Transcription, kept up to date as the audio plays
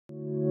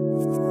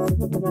Today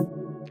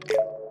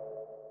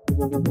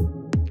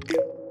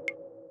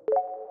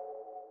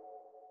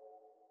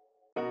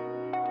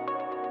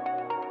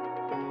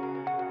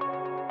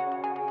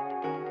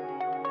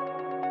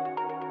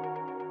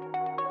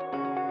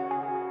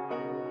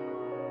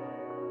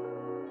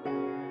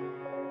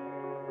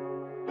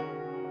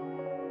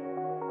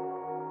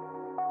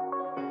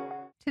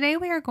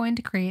we are going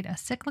to create a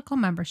cyclical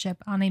membership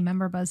on a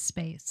Member.buzz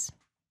space.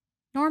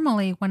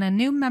 Normally, when a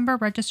new member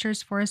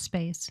registers for a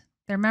space,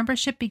 their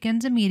membership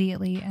begins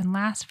immediately and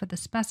lasts for the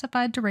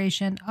specified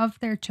duration of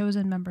their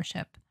chosen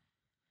membership.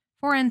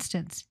 For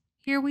instance,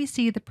 here we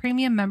see the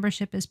premium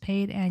membership is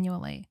paid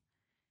annually.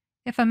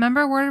 If a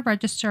member were to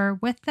register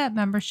with that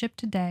membership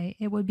today,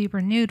 it would be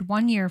renewed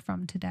 1 year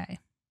from today.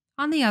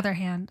 On the other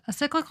hand, a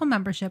cyclical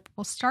membership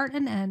will start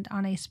and end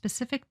on a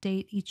specific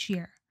date each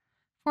year.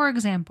 For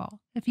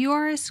example, if you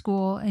are a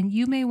school and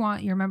you may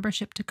want your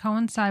membership to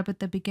coincide with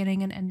the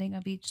beginning and ending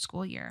of each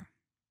school year.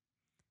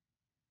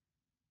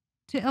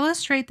 To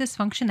illustrate this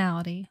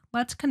functionality,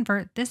 let's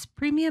convert this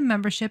premium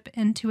membership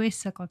into a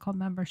cyclical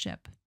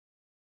membership.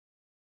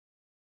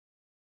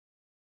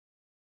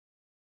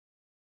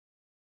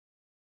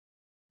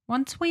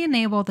 Once we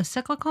enable the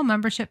cyclical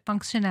membership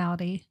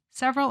functionality,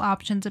 several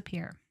options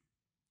appear.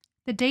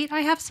 The date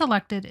I have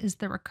selected is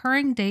the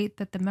recurring date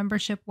that the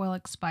membership will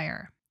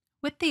expire.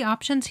 With the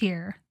options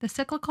here, the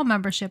cyclical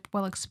membership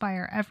will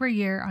expire every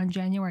year on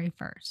January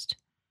 1st.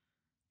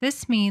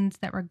 This means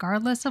that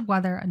regardless of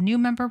whether a new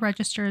member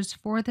registers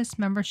for this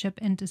membership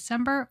in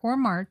December or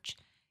March,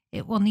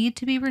 it will need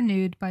to be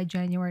renewed by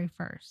January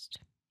 1st.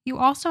 You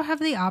also have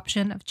the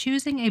option of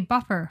choosing a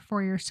buffer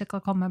for your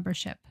cyclical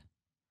membership.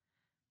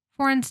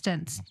 For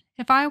instance,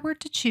 if I were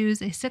to choose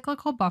a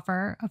cyclical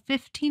buffer of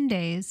 15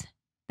 days,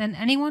 then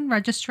anyone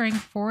registering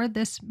for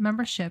this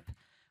membership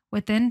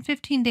within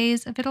 15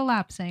 days of it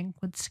elapsing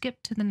would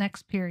skip to the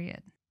next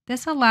period.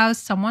 This allows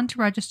someone to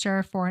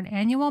register for an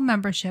annual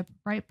membership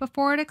right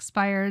before it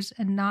expires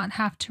and not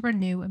have to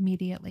renew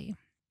immediately.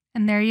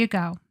 And there you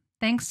go.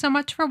 Thanks so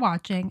much for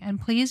watching,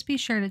 and please be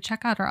sure to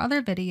check out our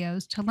other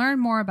videos to learn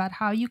more about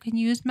how you can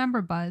use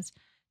Member.buzz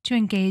to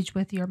engage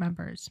with your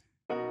members.